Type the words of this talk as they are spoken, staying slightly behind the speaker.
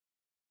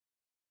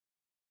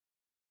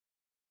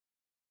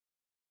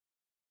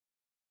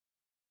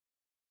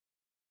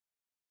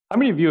How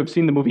many of you have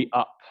seen the movie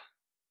Up?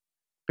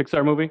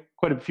 Pixar movie?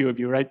 Quite a few of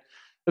you, right?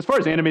 As far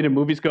as animated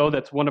movies go,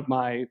 that's one of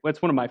my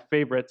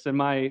favorites. And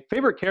my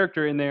favorite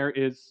character in there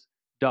is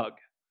Doug.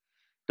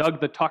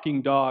 Doug, the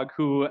talking dog,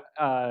 who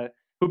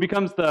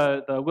becomes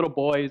the little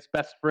boy's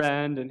best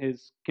friend and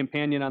his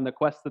companion on the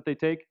quest that they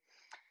take.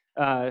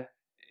 Uh,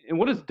 and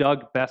what is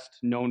Doug best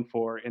known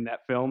for in that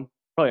film?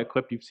 Probably a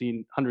clip you've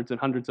seen hundreds and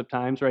hundreds of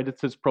times, right?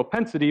 It's his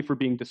propensity for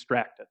being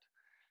distracted.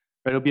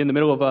 Right? He'll be in the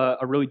middle of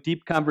a really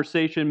deep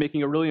conversation,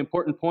 making a really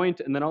important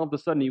point, and then all of a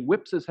sudden he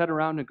whips his head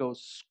around and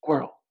goes,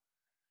 squirrel.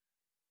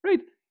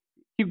 Right?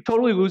 He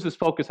totally loses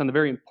focus on the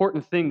very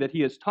important thing that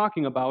he is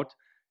talking about,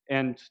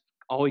 and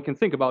all he can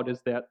think about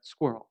is that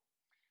squirrel.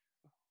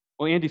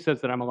 Well, Andy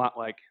says that I'm a lot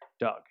like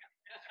Doug.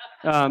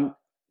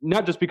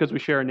 Not just because we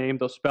share a name,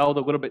 though spelled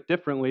a little bit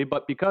differently,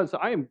 but because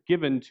I am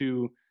given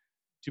to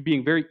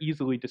being very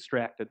easily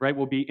distracted, right?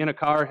 We'll be in a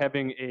car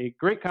having a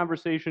great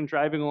conversation,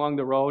 driving along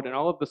the road, and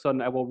all of a sudden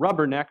I will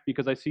rubberneck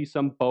because I see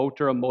some boat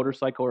or a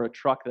motorcycle or a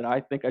truck that I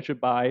think I should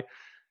buy,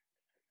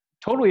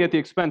 totally at the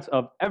expense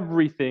of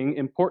everything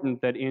important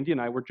that Andy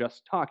and I were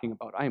just talking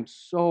about. I am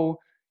so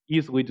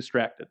easily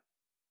distracted.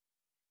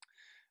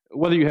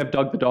 Whether you have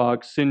Doug the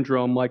Dog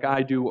syndrome like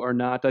I do or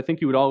not, I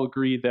think you would all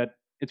agree that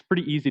it's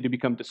pretty easy to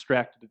become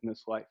distracted in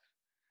this life.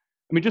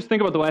 I mean, just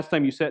think about the last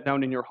time you sat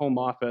down in your home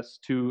office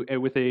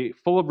with a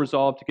full of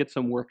resolve to get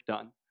some work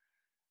done.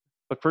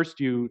 But first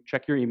you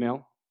check your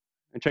email,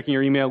 and checking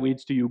your email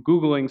leads to you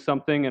Googling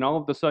something, and all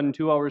of a sudden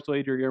 2 hours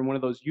later you're in one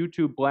of those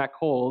YouTube black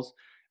holes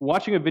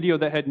watching a video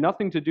that had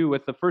nothing to do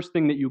with the first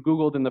thing that you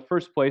Googled in the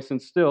first place, and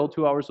still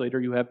 2 hours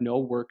later you have no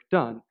work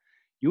done.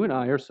 You and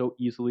I are so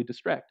easily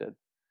distracted.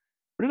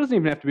 But it doesn't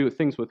even have to be with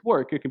things with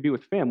work, it can be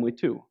with family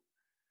too.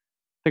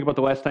 Think about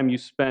the last time you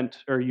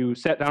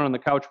sat down on the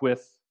couch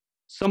with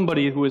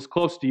somebody who is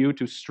close to you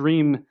to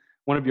stream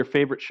one of your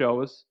favorite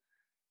shows.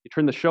 You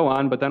turn the show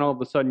on, but then all of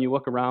a sudden you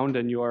look around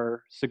and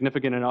your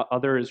significant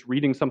other is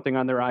reading something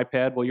on their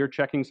iPad while you're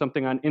checking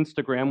something on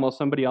Instagram while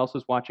somebody else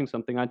is watching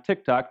something on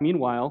TikTok.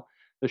 Meanwhile,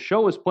 the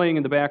show is playing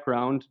in the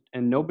background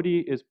and nobody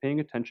is paying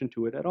attention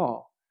to it at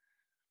all.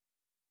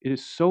 It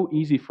is so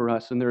easy for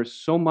us, and there is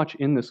so much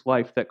in this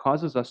life that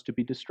causes us to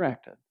be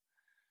distracted.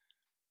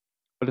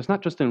 But it's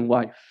not just in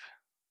life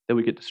that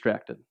we get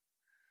distracted.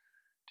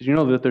 Did you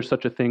know that there's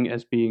such a thing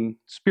as being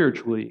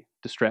spiritually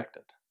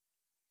distracted?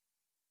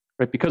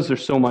 Right? Because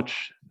there's so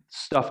much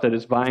stuff that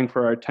is vying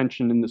for our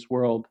attention in this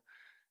world,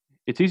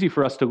 it's easy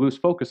for us to lose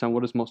focus on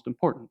what is most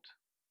important.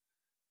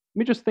 Let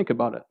me just think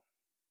about it.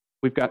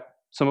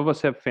 Some of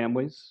us have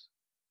families,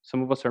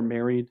 some of us are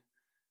married,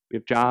 we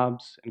have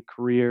jobs and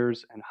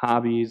careers and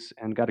hobbies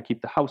and got to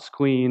keep the house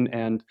clean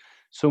and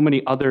so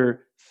many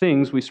other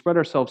things. We spread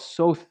ourselves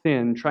so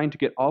thin trying to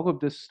get all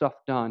of this stuff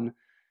done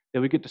that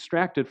we get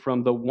distracted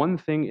from the one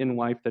thing in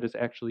life that is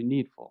actually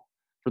needful,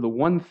 for the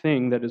one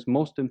thing that is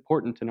most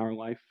important in our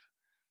life,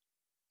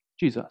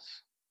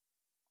 Jesus.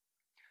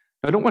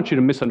 Now, I don't want you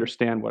to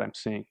misunderstand what I'm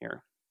saying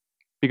here,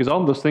 because all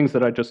of those things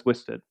that I just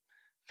listed,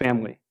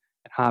 family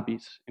and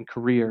hobbies and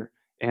career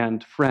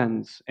and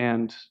friends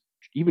and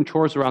even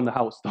chores around the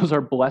house, those are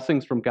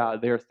blessings from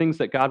God. They are things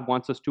that God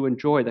wants us to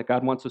enjoy, that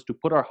God wants us to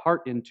put our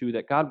heart into,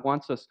 that God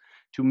wants us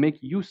to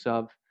make use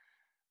of.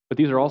 But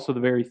these are also the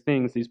very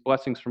things, these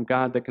blessings from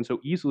God, that can so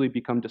easily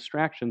become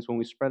distractions when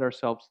we spread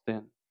ourselves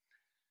thin.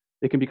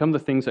 They can become the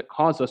things that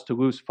cause us to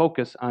lose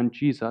focus on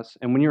Jesus.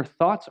 And when your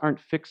thoughts aren't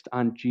fixed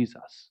on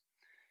Jesus,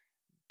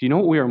 do you know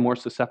what we are more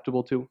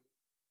susceptible to?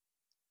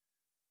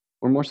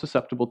 We're more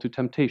susceptible to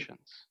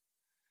temptations.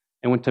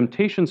 And when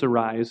temptations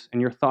arise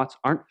and your thoughts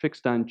aren't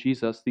fixed on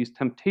Jesus, these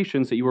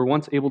temptations that you were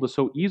once able to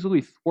so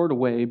easily thwart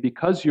away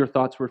because your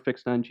thoughts were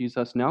fixed on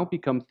Jesus now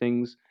become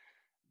things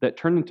that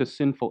turn into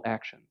sinful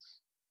actions.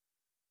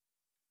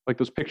 Like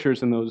those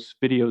pictures and those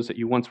videos that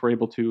you once were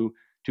able to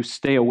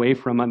stay away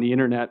from on the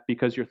internet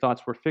because your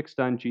thoughts were fixed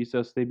on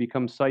Jesus, they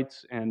become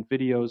sites and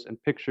videos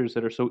and pictures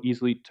that are so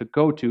easily to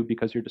go to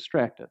because you're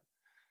distracted.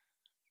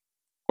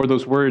 Or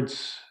those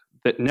words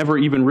that never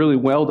even really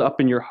welled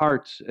up in your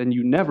heart and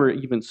you never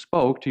even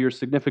spoke to your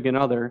significant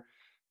other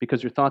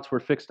because your thoughts were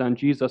fixed on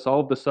Jesus,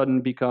 all of a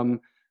sudden become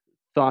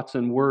thoughts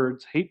and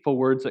words, hateful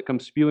words that come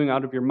spewing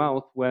out of your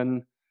mouth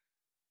when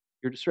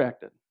you're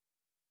distracted.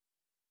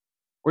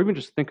 Or even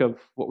just think of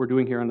what we're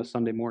doing here on a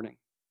Sunday morning.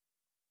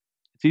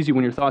 It's easy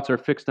when your thoughts are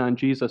fixed on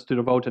Jesus to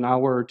devote an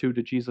hour or two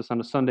to Jesus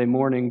on a Sunday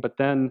morning, but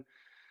then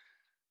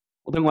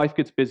life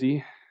gets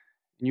busy,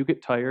 and you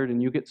get tired,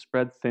 and you get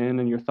spread thin,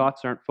 and your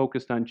thoughts aren't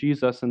focused on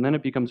Jesus, and then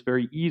it becomes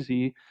very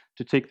easy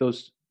to take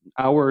those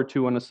hour or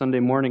two on a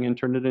Sunday morning and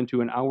turn it into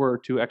an hour or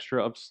two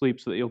extra of sleep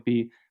so that you'll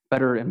be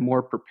better and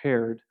more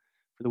prepared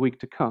for the week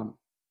to come.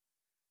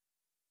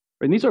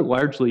 And these are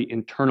largely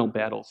internal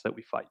battles that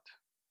we fight.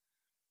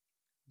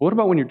 But what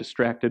about when you're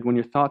distracted, when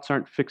your thoughts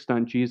aren't fixed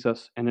on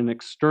Jesus and an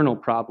external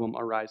problem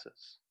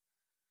arises?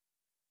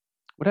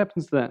 What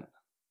happens then?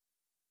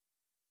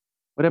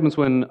 What happens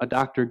when a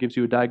doctor gives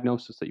you a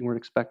diagnosis that you weren't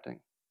expecting?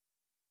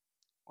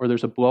 Or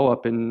there's a blow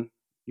up in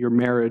your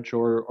marriage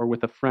or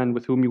with a friend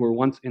with whom you were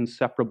once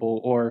inseparable,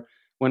 or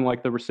when,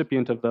 like the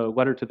recipient of the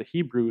letter to the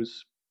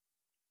Hebrews,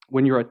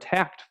 when you're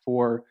attacked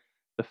for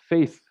the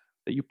faith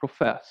that you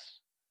profess?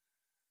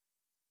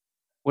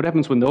 What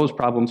happens when those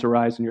problems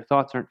arise and your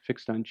thoughts aren't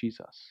fixed on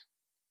Jesus?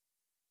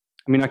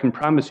 I mean, I can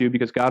promise you,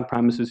 because God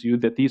promises you,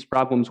 that these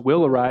problems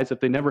will arise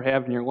if they never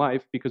have in your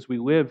life, because we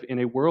live in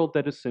a world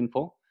that is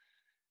sinful.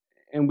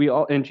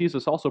 And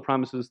Jesus also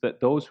promises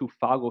that those who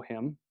follow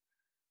him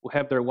will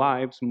have their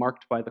lives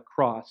marked by the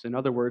cross. In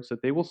other words,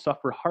 that they will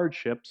suffer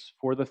hardships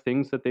for the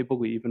things that they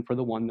believe and for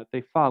the one that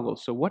they follow.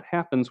 So what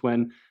happens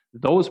when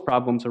those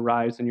problems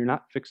arise and you're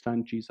not fixed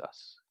on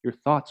Jesus? Your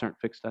thoughts aren't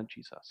fixed on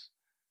Jesus.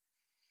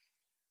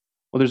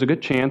 Well, there's a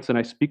good chance, and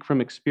I speak from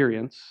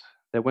experience,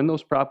 that when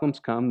those problems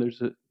come,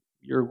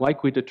 you're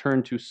likely to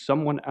turn to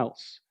someone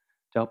else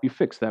to help you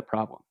fix that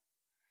problem.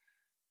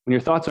 When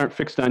your thoughts aren't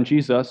fixed on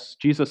Jesus,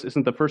 Jesus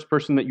isn't the first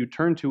person that you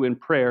turn to in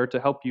prayer to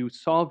help you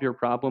solve your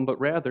problem, but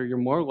rather you're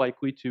more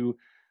likely to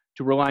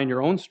rely on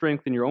your own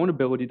strength and your own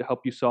ability to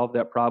help you solve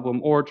that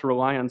problem, or to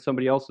rely on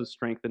somebody else's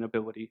strength and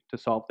ability to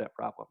solve that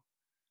problem.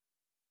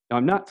 Now,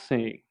 I'm not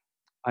saying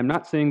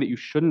that you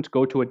shouldn't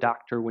go to a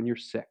doctor when you're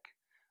sick.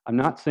 I'm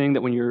not saying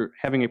that when you're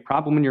having a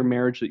problem in your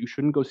marriage that you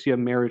shouldn't go see a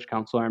marriage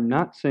counselor. I'm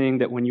not saying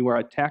that when you are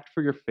attacked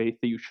for your faith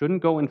that you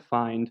shouldn't go and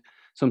find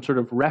some sort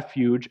of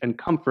refuge and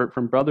comfort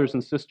from brothers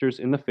and sisters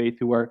in the faith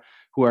who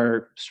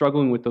are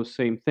struggling with those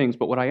same things.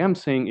 But what I am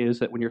saying is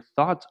that when your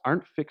thoughts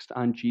aren't fixed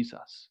on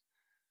Jesus,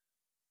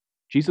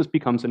 Jesus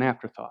becomes an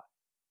afterthought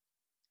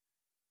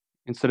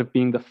instead of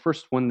being the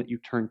first one that you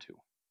turn to.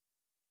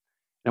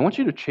 And I want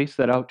you to chase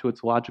that out to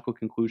its logical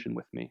conclusion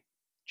with me.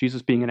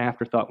 Jesus being an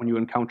afterthought when you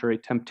encounter a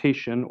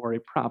temptation or a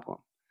problem.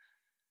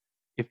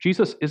 If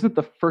Jesus isn't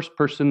the first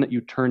person that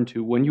you turn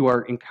to when you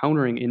are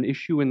encountering an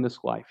issue in this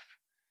life,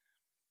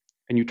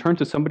 and you turn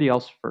to somebody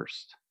else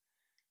first,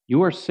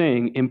 you are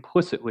saying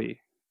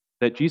implicitly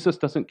that Jesus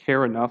doesn't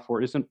care enough,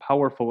 or isn't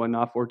powerful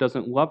enough, or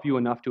doesn't love you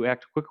enough to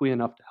act quickly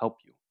enough to help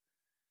you.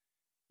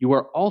 You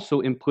are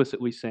also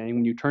implicitly saying,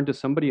 when you turn to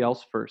somebody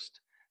else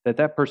first,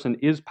 that person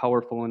is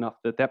powerful enough,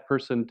 that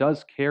person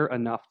does care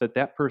enough,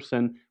 that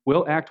person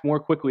will act more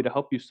quickly to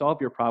help you solve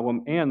your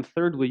problem. And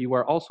thirdly, you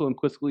are also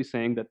implicitly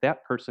saying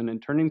that person, in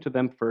turning to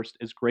them first,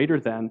 is greater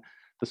than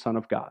the Son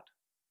of God.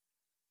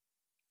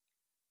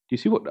 Do you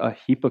see what a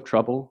heap of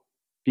trouble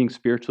being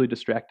spiritually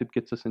distracted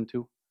gets us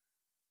into?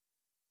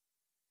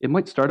 It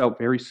might start out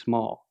very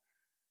small.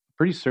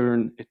 Pretty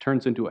soon, it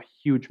turns into a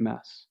huge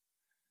mess.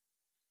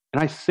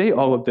 And I say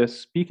all of this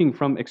speaking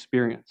from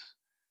experience.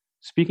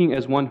 Speaking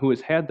as one who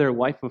has had their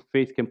life of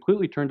faith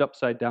completely turned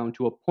upside down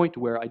to a point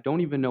where I don't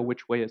even know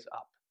which way is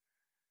up.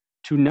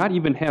 To not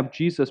even have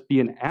Jesus be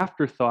an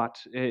afterthought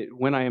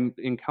when I am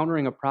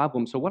encountering a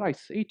problem. So what I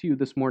say to you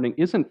this morning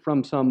isn't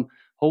from some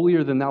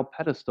holier-than-thou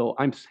pedestal.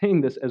 I'm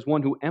saying this as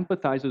one who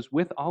empathizes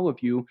with all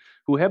of you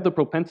who have the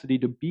propensity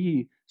to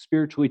be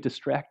spiritually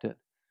distracted.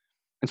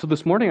 And so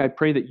this morning I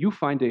pray that you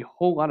find a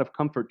whole lot of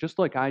comfort, just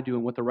like I do,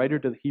 in what the writer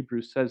to the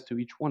Hebrews says to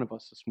each one of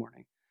us this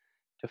morning,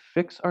 to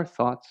fix our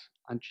thoughts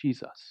on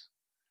Jesus.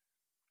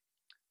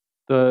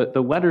 The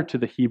letter to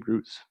the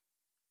Hebrews,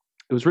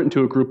 it was written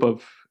to a group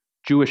of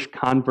Jewish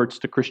converts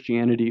to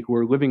Christianity who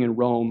were living in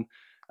Rome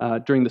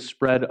during the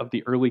spread of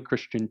the early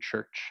Christian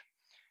church.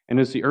 And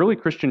as the early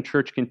Christian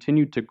church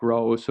continued to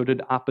grow, so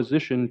did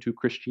opposition to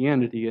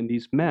Christianity. And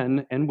these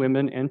men and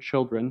women and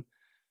children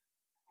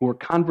who were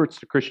converts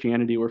to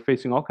Christianity were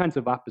facing all kinds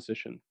of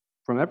opposition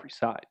from every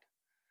side.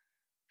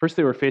 First,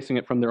 they were facing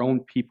it from their own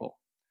people.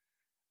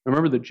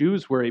 Remember, the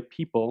Jews were a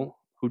people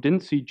who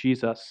didn't see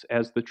Jesus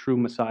as the true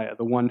Messiah,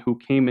 the one who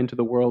came into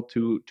the world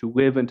to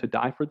live and to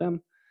die for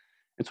them.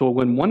 And so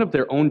when one of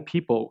their own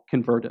people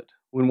converted,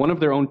 when one of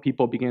their own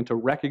people began to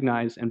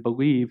recognize and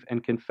believe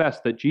and confess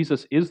that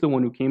Jesus is the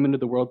one who came into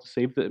the world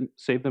to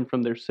save them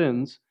from their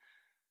sins,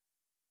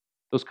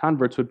 those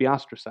converts would be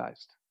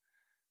ostracized.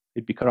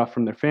 They'd be cut off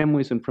from their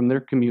families and from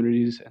their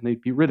communities, and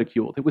they'd be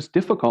ridiculed. It was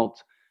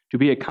difficult to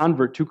be a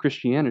convert to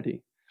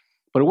Christianity.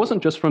 But it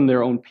wasn't just from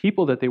their own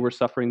people that they were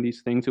suffering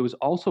these things. It was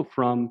also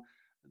from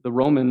the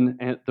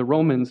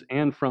Romans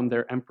and from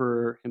their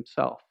emperor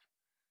himself.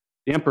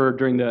 The emperor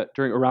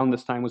around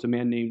this time was a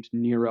man named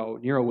Nero.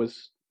 Nero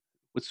was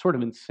sort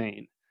of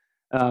insane.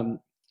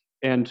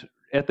 And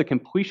at the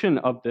completion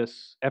of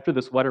this, after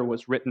this letter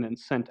was written and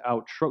sent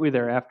out, shortly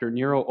thereafter,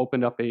 Nero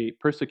opened up a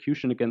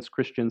persecution against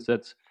Christians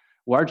that's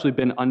largely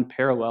been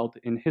unparalleled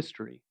in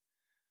history.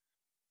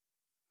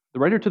 The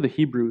writer to the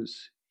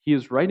Hebrews, he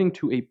is writing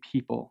to a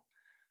people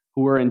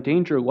who are in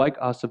danger, like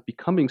us, of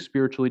becoming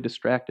spiritually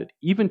distracted,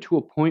 even to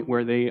a point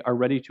where they are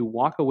ready to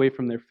walk away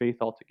from their faith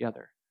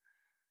altogether.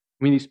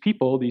 I mean, these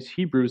people, these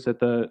Hebrews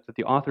that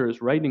the author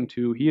is writing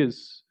to,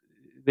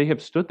 they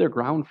have stood their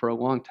ground for a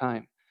long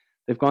time.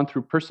 They've gone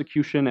through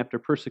persecution after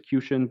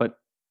persecution, but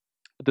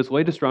this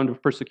latest round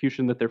of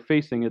persecution that they're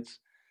facing, it's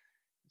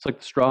like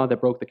the straw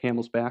that broke the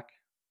camel's back.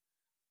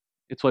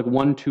 It's like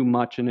one too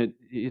much, and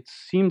it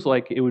seems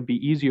like it would be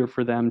easier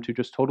for them to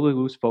just totally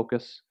lose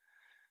focus,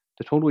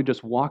 to totally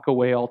just walk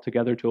away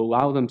altogether, to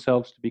allow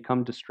themselves to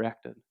become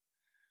distracted.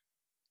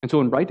 And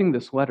so in writing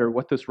this letter,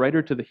 what this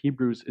writer to the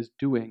Hebrews is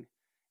doing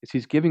is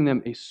he's giving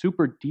them a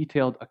super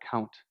detailed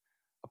account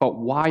about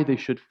why they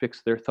should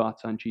fix their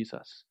thoughts on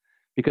Jesus.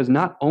 Because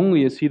not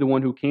only is he the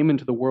one who came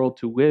into the world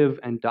to live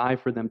and die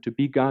for them, to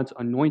be God's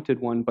anointed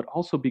one, but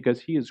also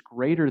because he is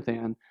greater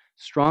than,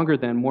 stronger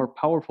than, more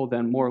powerful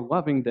than, more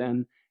loving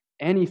than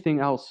anything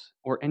else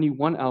or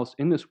anyone else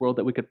in this world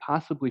that we could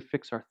possibly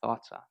fix our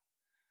thoughts on.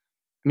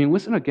 I mean,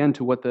 listen again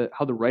to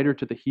how the writer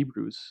to the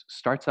Hebrews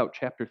starts out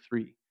chapter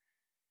 3.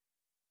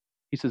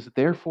 He says,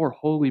 "Therefore,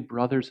 holy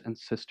brothers and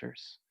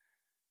sisters,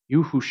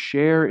 you who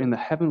share in the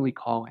heavenly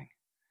calling,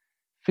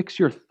 fix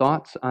your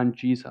thoughts on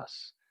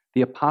Jesus,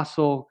 the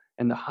apostle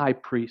and the high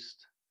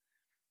priest,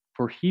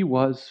 for he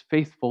was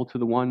faithful to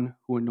the one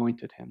who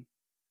anointed him."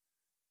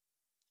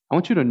 I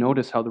want you to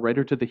notice how the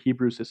writer to the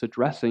Hebrews is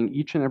addressing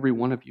each and every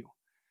one of you.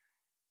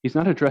 He's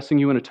not addressing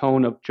you in a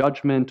tone of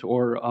judgment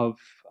or of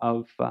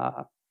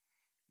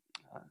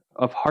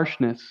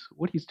harshness.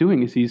 What he's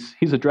doing is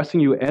he's addressing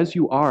you as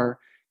you are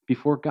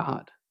before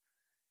God.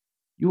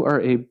 You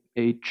are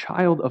a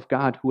child of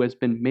God who has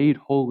been made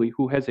holy,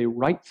 who has a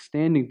right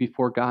standing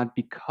before God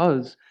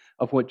because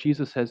of what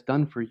Jesus has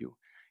done for you.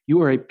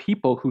 You are a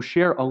people who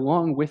share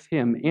along with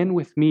him and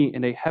with me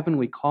in a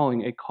heavenly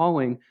calling, a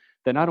calling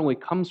that not only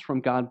comes from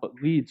God but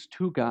leads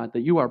to God,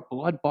 that you are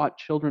blood-bought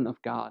children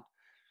of God.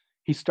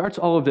 He starts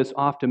all of this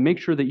off to make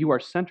sure that you are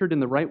centered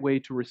in the right way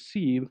to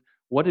receive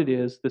what it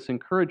is, this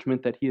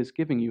encouragement that he is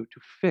giving you to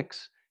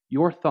fix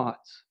your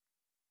thoughts,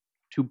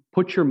 to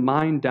put your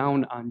mind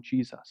down on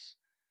Jesus,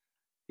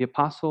 the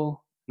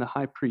apostle and the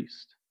high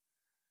priest.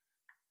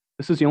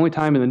 This is the only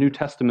time in the New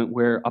Testament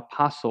where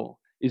apostle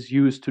is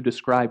used to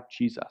describe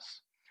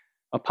Jesus.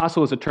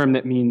 Apostle is a term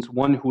that means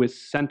one who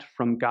is sent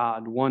from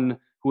God, one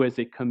who has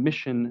a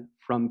commission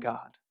from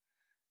God.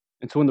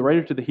 And so when the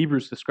writer to the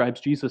Hebrews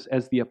describes Jesus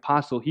as the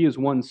apostle, he is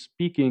one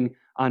speaking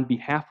on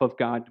behalf of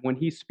God. When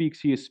he speaks,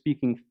 he is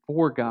speaking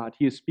for God.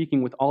 He is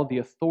speaking with all the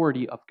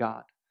authority of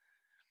God.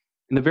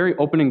 In the very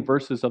opening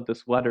verses of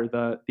this letter,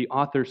 the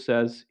author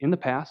says, "In the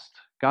past,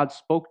 God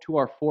spoke to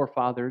our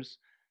forefathers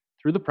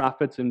through the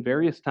prophets in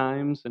various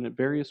times and in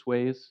various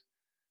ways.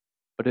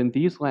 But in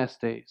these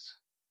last days,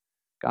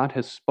 God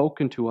has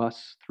spoken to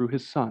us through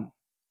his Son."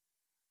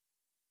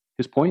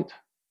 His point?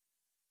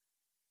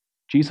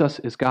 Jesus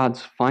is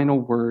God's final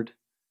word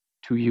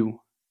to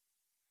you.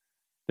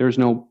 There is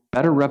no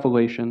better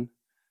revelation.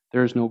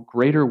 There is no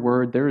greater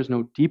word. There is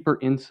no deeper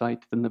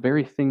insight than the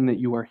very thing that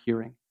you are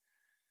hearing.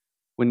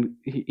 When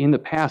in the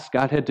past,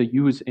 God had to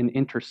use an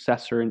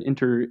intercessor, an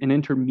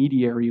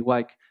intermediary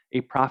like a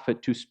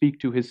prophet to speak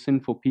to his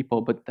sinful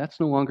people, but that's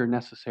no longer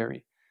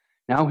necessary.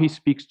 Now he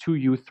speaks to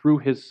you through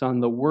his Son,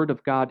 the Word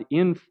of God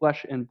in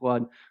flesh and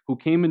blood, who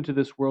came into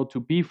this world to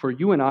be for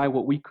you and I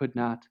what we could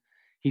not.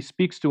 He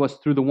speaks to us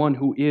through the one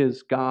who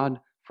is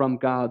God from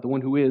God, the one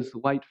who is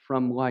light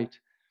from light.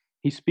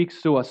 He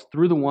speaks to us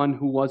through the one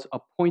who was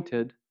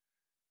appointed,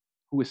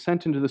 who was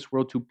sent into this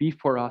world to be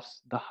for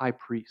us the high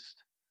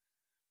priest.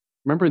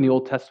 Remember in the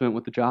Old Testament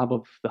what the job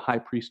of the high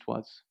priest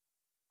was.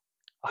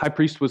 The high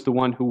priest was the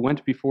one who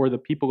went before the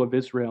people of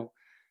Israel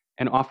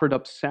and offered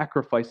up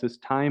sacrifices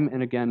time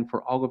and again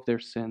for all of their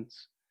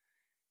sins.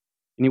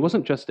 And he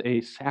wasn't just a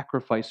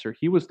sacrificer,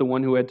 he was the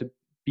one who had to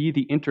be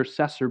the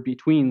intercessor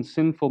between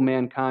sinful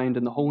mankind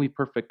and the holy,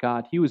 perfect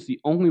God. He was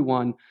the only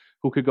one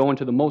who could go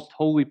into the most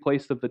holy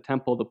place of the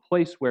temple, the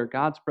place where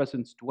God's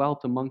presence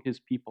dwelt among his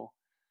people.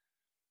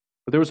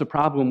 But there was a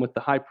problem with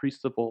the high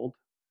priests of old.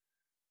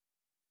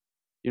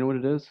 You know what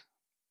it is?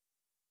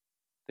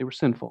 They were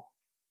sinful.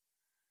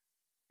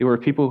 They were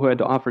people who had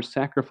to offer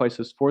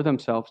sacrifices for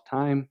themselves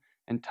time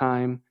and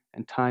time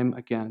and time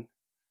again.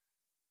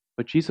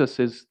 But Jesus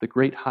is the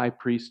great high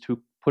priest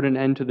who put an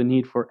end to the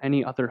need for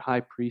any other high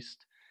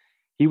priest.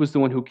 He was the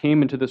one who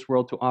came into this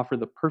world to offer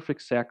the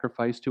perfect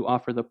sacrifice, to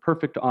offer the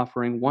perfect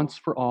offering once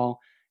for all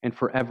and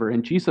forever.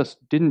 And Jesus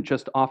didn't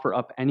just offer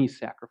up any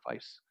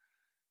sacrifice.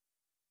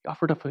 He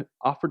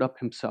offered up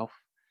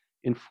himself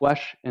in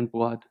flesh and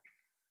blood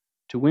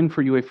to win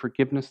for you a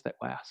forgiveness that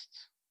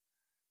lasts.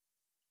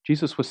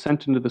 Jesus was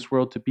sent into this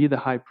world to be the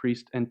high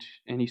priest, and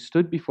he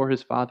stood before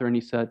his Father and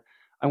he said,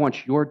 "I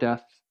want your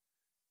death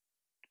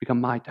to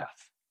become my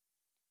death.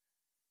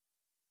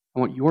 I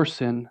want your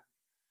sin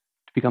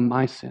to become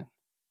my sin."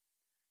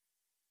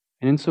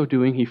 And in so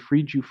doing, he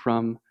freed you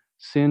from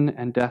sin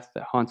and death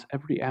that haunts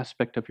every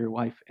aspect of your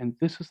life. And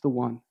this is the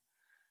one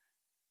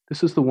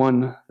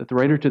that the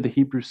writer to the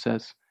Hebrews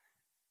says,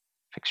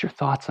 fix your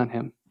thoughts on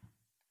him.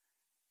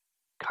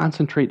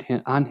 Concentrate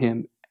on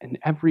him in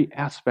every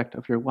aspect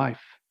of your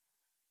life.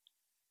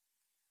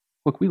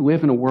 Look, we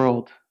live in a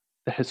world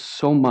that has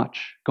so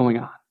much going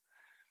on.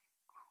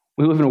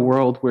 We live in a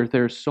world where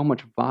there's so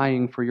much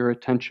vying for your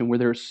attention, where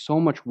there's so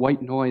much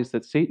white noise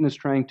that Satan is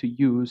trying to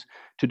use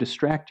to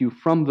distract you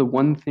from the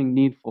one thing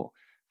needful,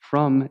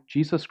 from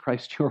Jesus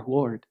Christ, your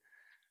Lord.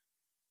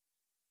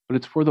 But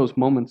it's for those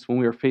moments when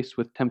we are faced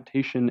with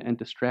temptation and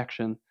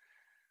distraction,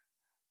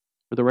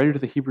 where the writer to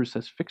the Hebrews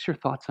says, fix your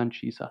thoughts on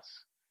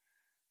Jesus,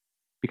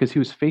 because he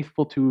was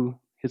faithful to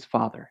his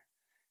Father.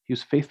 He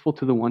was faithful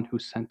to the one who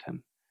sent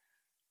him.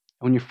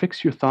 And when you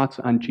fix your thoughts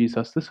on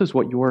Jesus, this is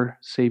what your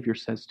Savior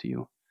says to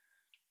you.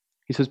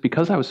 He says,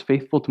 because I was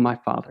faithful to my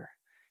Father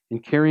in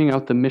carrying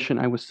out the mission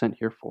I was sent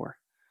here for,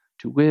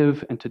 to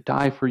live and to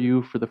die for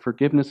you for the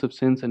forgiveness of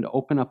sins and to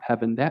open up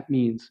heaven, that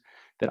means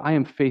that I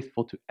am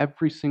faithful to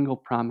every single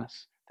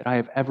promise that I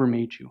have ever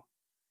made you.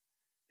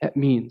 That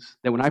means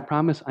that when I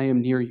promise I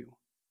am near you,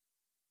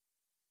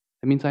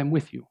 that means I'm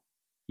with you,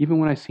 even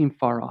when I seem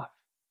far off.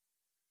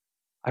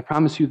 I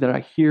promise you that I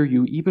hear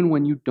you even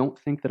when you don't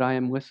think that I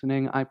am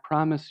listening. I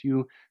promise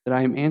you that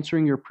I am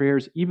answering your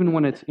prayers even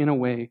when it's in a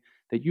way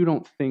that you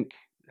don't think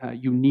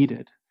you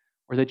needed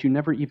or that you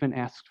never even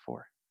asked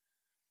for.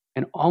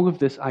 And all of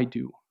this I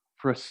do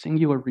for a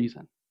singular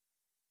reason.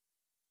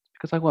 It's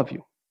because I love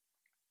you.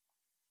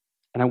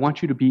 And I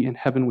want you to be in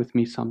heaven with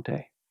me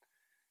someday.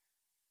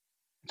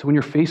 So when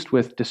you're faced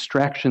with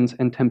distractions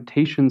and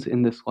temptations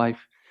in this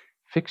life,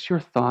 fix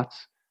your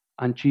thoughts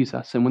on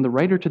Jesus. And when the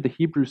writer to the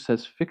Hebrews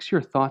says, fix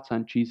your thoughts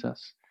on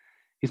Jesus,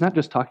 he's not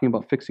just talking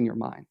about fixing your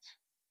minds.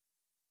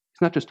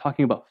 He's not just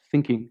talking about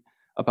thinking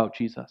about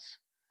Jesus.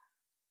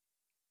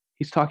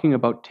 He's talking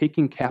about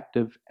taking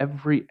captive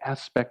every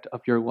aspect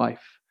of your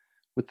life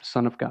with the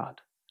Son of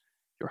God.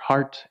 Your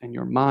heart and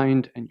your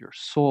mind and your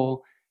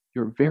soul,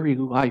 your very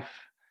life,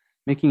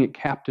 making it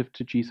captive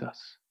to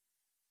Jesus.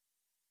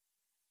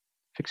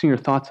 Fixing your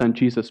thoughts on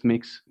Jesus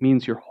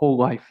means your whole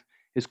life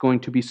is going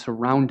to be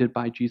surrounded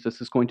by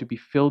Jesus, is going to be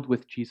filled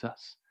with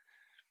Jesus.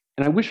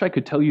 And I wish I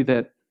could tell you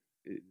that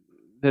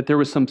there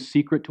was some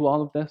secret to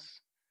all of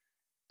this,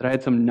 that I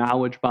had some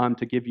knowledge bomb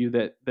to give you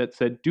that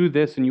said, do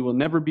this and you will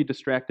never be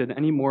distracted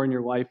anymore in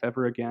your life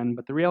ever again.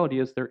 But the reality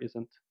is there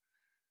isn't.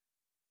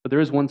 But there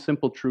is one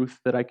simple truth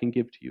that I can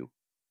give to you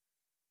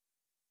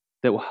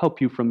that will help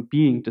you from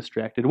being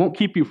distracted. It won't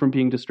keep you from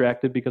being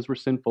distracted because we're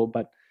sinful,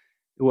 but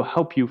it will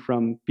help you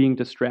from being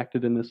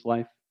distracted in this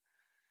life.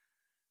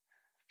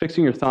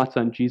 Fixing your thoughts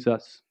on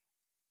Jesus,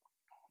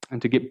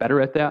 and to get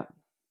better at that,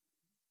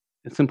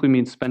 it simply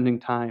means spending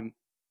time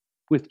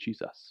with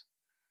Jesus.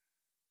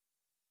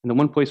 And the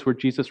one place where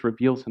Jesus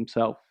reveals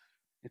himself,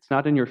 it's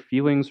not in your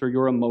feelings or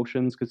your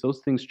emotions, because those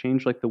things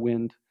change like the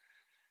wind.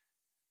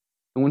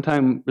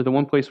 The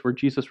one place where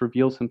Jesus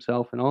reveals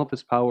himself and all of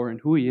his power and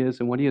who he is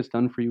and what he has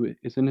done for you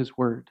is in his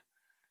word.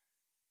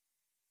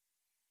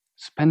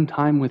 Spend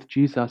time with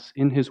Jesus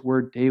in his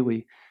word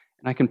daily.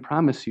 And I can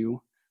promise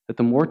you that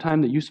the more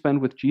time that you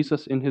spend with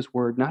Jesus in his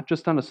word, not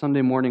just on a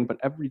Sunday morning, but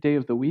every day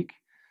of the week,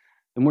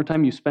 the more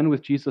time you spend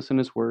with Jesus in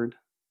his word,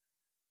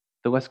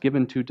 the less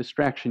given to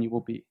distraction you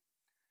will be.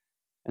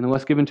 And the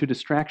less given to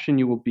distraction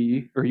you will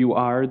be, or you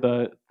are,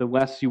 the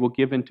less you will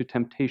give into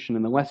temptation.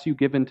 And the less you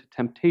give into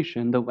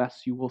temptation, the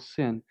less you will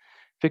sin.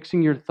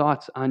 Fixing your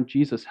thoughts on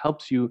Jesus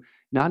helps you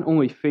not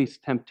only face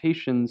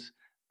temptations,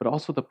 but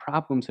also the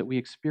problems that we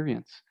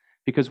experience.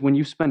 Because when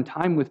you spend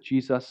time with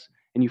Jesus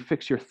and you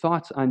fix your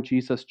thoughts on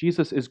Jesus,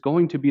 Jesus is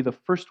going to be the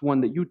first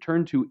one that you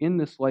turn to in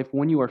this life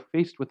when you are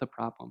faced with a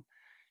problem.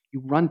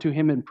 You run to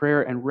him in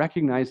prayer and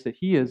recognize that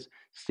he is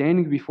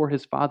standing before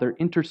his Father,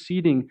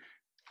 interceding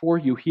for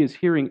you. He is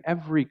hearing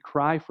every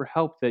cry for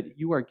help that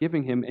you are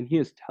giving him, and he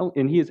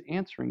is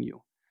answering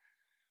you.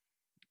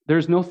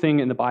 There's no thing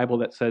in the Bible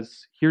that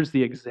says, here's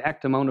the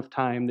exact amount of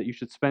time that you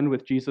should spend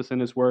with Jesus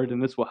and his word,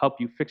 and this will help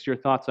you fix your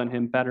thoughts on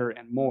him better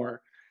and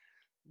more.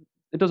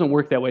 It doesn't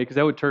work that way, because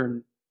that would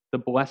turn the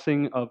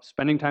blessing of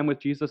spending time with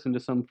Jesus into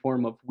some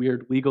form of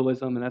weird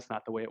legalism, and that's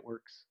not the way it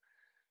works.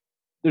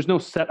 There's no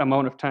set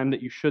amount of time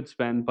that you should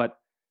spend, but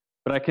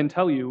I can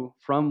tell you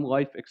from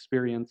life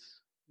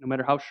experience, no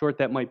matter how short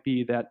that might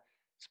be, that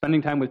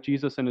spending time with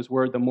Jesus and his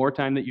word, the more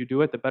time that you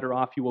do it, the better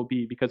off you will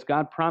be, because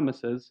God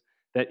promises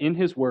that in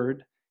his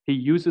word, he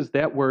uses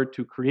that word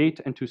to create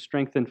and to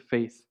strengthen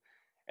faith.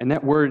 And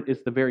that word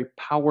is the very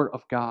power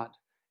of God.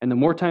 And the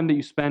more time that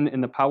you spend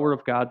in the power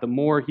of God, the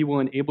more he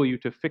will enable you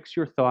to fix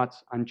your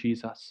thoughts on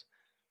Jesus.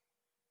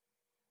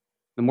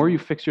 The more you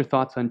fix your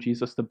thoughts on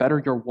Jesus, the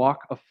better your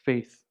walk of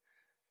faith.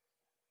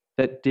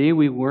 That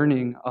daily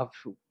learning of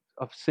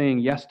saying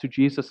yes to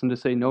Jesus and to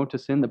say no to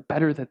sin, the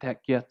better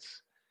that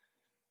gets.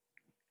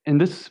 And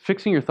this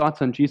fixing your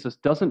thoughts on Jesus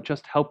doesn't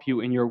just help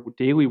you in your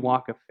daily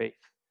walk of faith.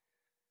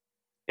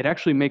 It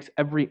actually makes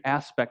every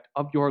aspect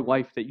of your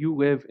life that you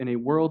live in a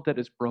world that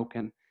is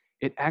broken.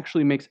 It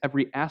actually makes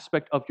every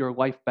aspect of your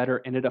life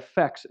better, and it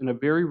affects in a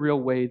very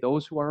real way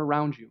those who are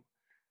around you.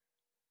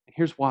 And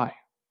here's why.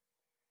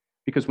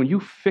 Because when you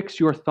fix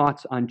your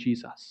thoughts on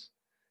Jesus,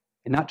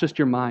 and not just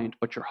your mind,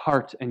 but your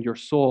heart and your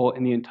soul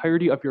and the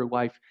entirety of your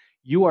life,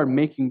 you are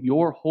making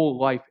your whole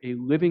life a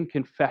living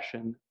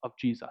confession of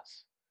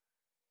Jesus.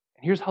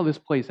 And here's how this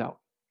plays out.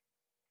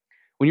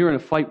 When you're in a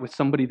fight with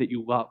somebody that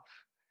you love,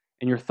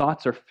 and your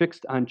thoughts are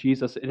fixed on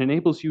Jesus, it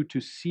enables you to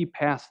see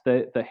past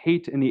the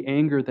hate and the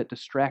anger that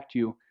distract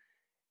you,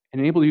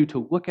 and enable you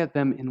to look at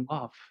them in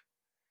love,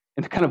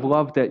 and the kind of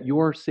love that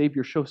your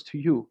Savior shows to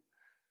you.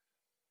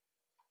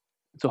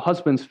 So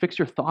husbands, fix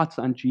your thoughts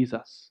on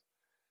Jesus.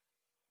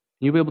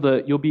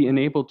 You'll be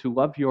enabled to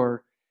love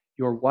your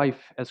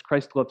wife as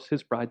Christ loves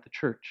his bride, the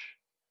church.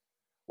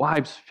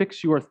 Wives,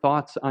 fix your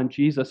thoughts on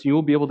Jesus, and you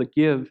will be able to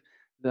give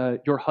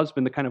your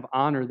husband the kind of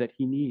honor that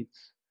he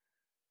needs.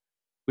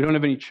 We don't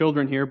have any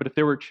children here, but if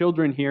there were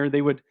children here,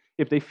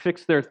 if they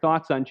fixed their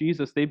thoughts on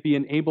Jesus, they'd be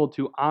enabled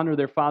to honor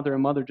their father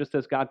and mother just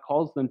as God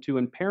calls them to.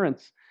 And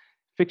parents,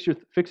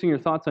 fixing your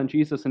thoughts on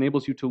Jesus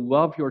enables you to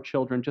love your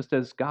children just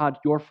as God,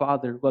 your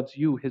Father, loves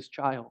you, his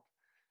child.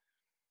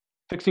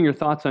 Fixing your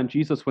thoughts on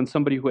Jesus when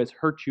somebody who has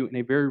hurt you in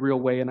a very real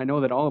way, and I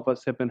know that all of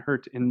us have been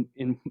hurt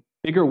in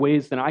bigger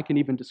ways than I can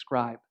even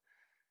describe.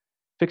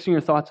 Fixing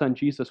your thoughts on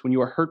Jesus when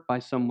you are hurt by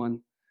someone,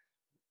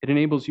 it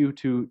enables you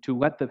to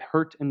let the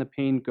hurt and the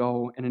pain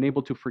go and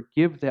enable to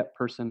forgive that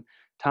person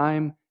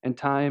time and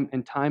time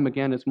and time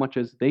again as much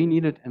as they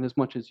need it and as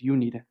much as you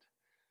need it.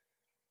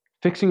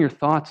 Fixing your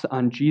thoughts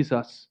on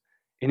Jesus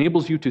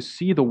enables you to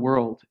see the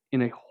world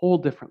in a whole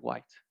different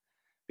light.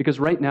 Because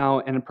right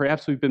now, and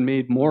perhaps we've been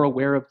made more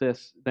aware of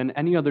this than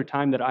any other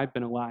time that I've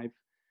been alive,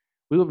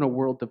 we live in a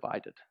world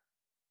divided.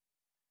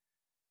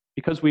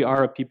 Because we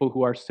are a people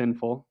who are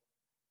sinful,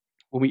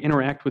 when we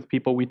interact with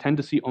people, we tend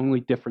to see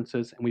only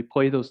differences, and we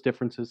play those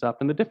differences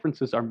up. And the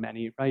differences are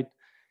many, right?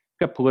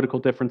 We've got political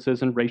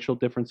differences and racial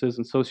differences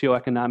and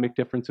socioeconomic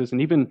differences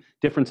and even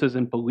differences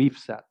in belief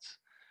sets.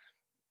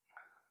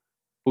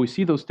 But we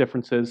see those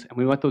differences, and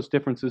we let those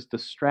differences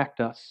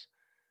distract us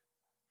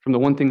from the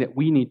one thing that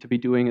we need to be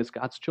doing as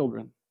God's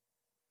children.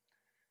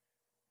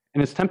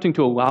 And it's tempting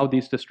to allow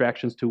these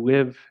distractions to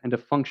live and to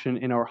function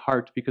in our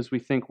heart because we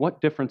think,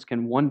 what difference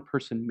can one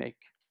person make?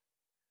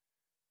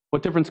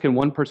 What difference can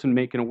one person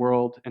make in a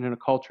world and in a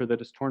culture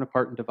that is torn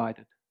apart and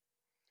divided?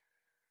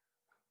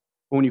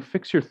 But when you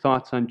fix your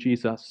thoughts on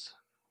Jesus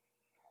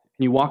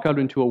and you walk out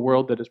into a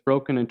world that is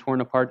broken and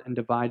torn apart and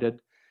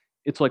divided,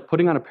 it's like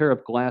putting on a pair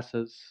of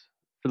glasses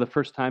for the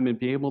first time and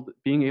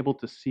being able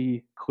to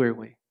see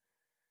clearly.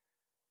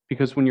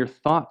 Because when your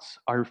thoughts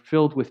are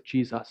filled with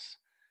Jesus,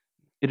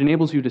 it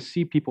enables you to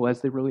see people as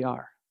they really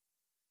are.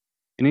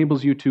 It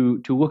enables you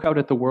to look out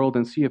at the world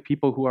and see a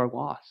people who are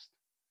lost.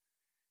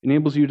 It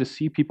enables you to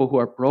see people who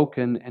are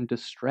broken and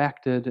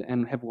distracted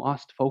and have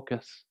lost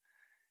focus.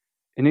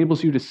 It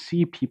enables you to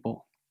see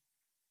people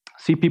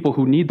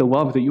who need the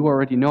love that you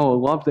already know, a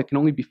love that can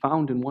only be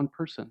found in one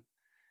person.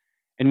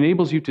 It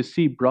enables you to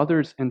see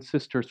brothers and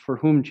sisters for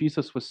whom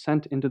Jesus was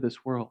sent into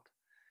this world.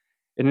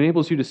 It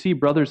enables you to see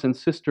brothers and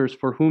sisters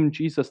for whom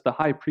Jesus, the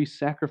high priest,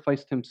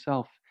 sacrificed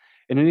himself.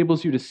 It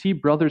enables you to see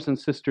brothers and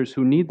sisters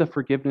who need the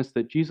forgiveness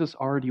that Jesus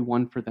already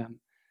won for them.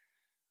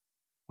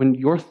 When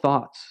your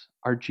thoughts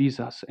are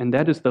Jesus, and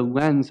that is the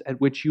lens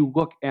at which you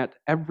look at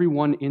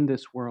everyone in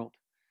this world,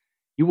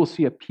 you will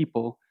see a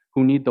people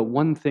who need the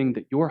one thing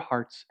that your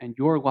hearts and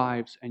your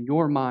lives and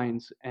your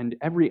minds and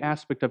every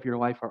aspect of your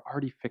life are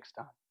already fixed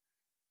on.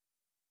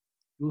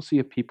 You will see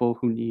a people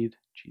who need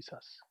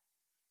Jesus.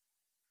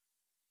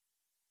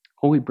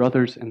 Holy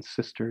brothers and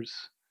sisters,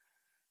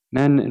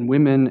 men and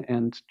women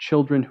and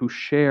children who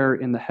share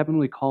in the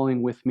heavenly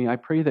calling with me, I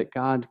pray that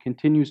God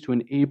continues to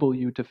enable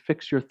you to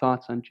fix your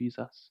thoughts on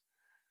Jesus.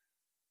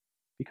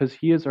 Because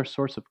he is our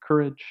source of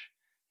courage,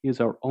 he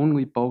is our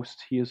only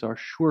boast, he is our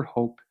sure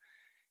hope,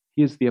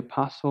 he is the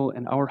apostle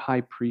and our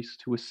high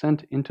priest who was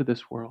sent into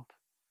this world.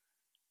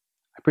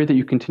 I pray that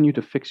you continue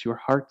to fix your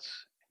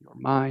hearts, your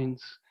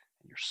minds,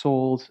 your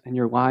souls, and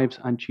your lives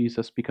on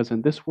Jesus, because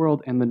in this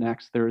world and the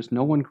next, there is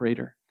no one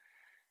greater.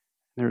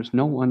 There is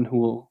no one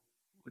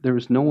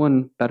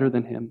better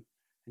than him,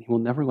 and he will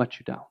never let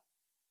you down.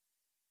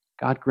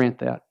 God grant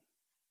that.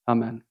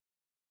 Amen.